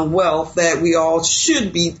generational wealth that we all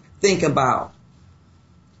should be thinking about.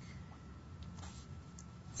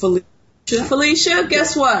 Felicia,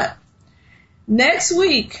 guess what? Next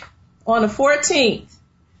week on the 14th,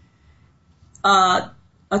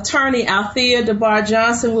 attorney Althea DeBar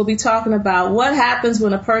Johnson will be talking about what happens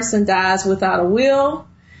when a person dies without a will.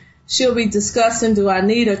 She'll be discussing, do I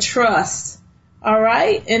need a trust? All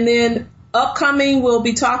right. And then upcoming, we'll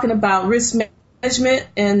be talking about risk management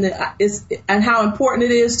and how important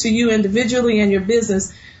it is to you individually and your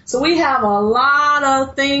business. So we have a lot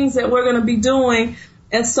of things that we're going to be doing.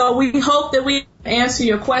 And so we hope that we answer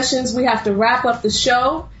your questions. We have to wrap up the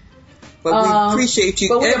show. But we appreciate you.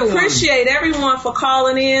 But we appreciate everyone for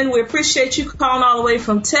calling in. We appreciate you calling all the way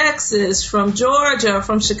from Texas, from Georgia,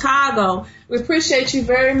 from Chicago. We appreciate you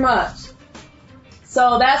very much.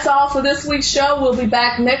 So that's all for this week's show. We'll be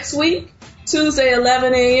back next week, Tuesday,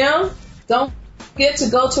 11 a.m. Don't forget to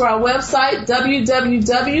go to our website,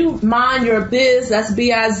 www.mindyourbiz, that's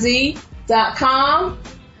biz.com,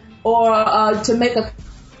 or to make a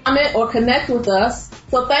comment or connect with us.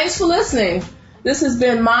 So thanks for listening. This has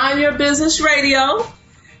been Mind Your Business Radio,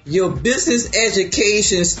 your business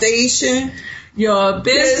education station, your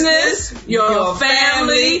business, your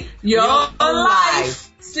family, your life.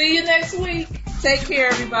 See you next week. Take care,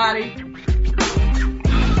 everybody.